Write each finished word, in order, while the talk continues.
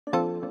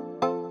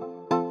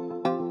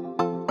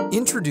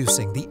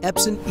Introducing the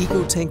Epson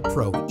EcoTank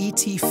Pro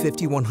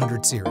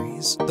ET-5100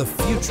 Series, the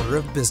future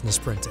of business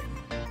printing.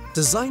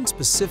 Designed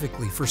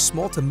specifically for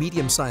small to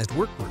medium-sized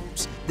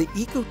workgroups, the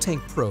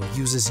EcoTank Pro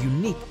uses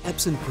unique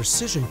Epson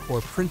Precision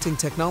Core printing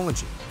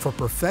technology for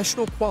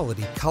professional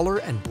quality color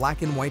and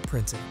black and white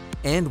printing.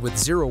 And with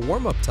zero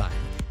warm-up time,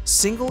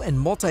 single and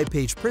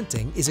multi-page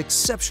printing is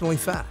exceptionally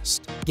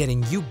fast,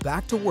 getting you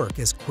back to work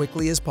as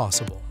quickly as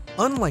possible.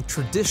 Unlike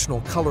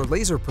traditional color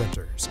laser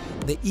printers,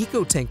 the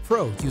EcoTank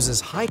Pro uses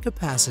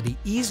high-capacity,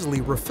 easily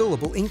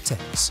refillable ink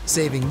tanks,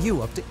 saving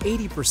you up to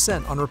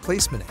 80% on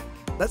replacement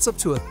ink. That's up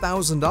to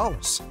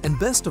 $1,000. And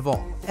best of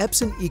all,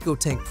 Epson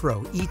EcoTank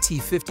Pro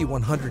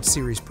ET-5100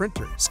 Series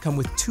printers come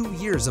with 2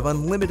 years of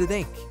unlimited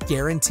ink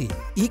guarantee.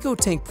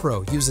 EcoTank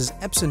Pro uses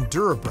Epson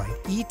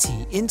DuraBrite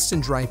ET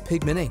Instant Dry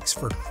Pigment inks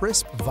for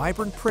crisp,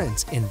 vibrant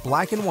prints in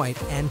black and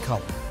white and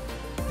color.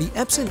 The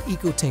Epson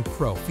EcoTank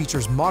Pro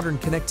features modern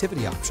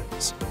connectivity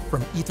options,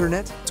 from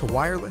Ethernet to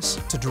wireless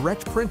to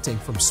direct printing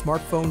from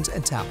smartphones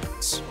and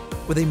tablets.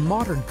 With a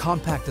modern,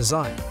 compact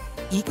design,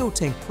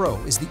 EcoTank Pro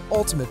is the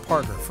ultimate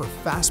partner for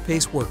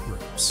fast-paced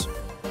workgroups.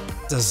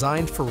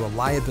 Designed for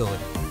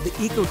reliability, the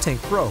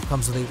EcoTank Pro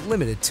comes with a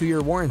limited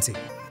 2-year warranty.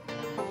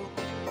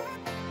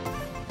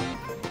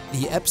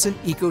 The Epson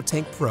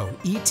EcoTank Pro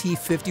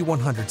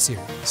ET-5100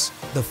 Series,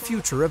 the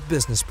future of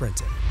business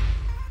printing.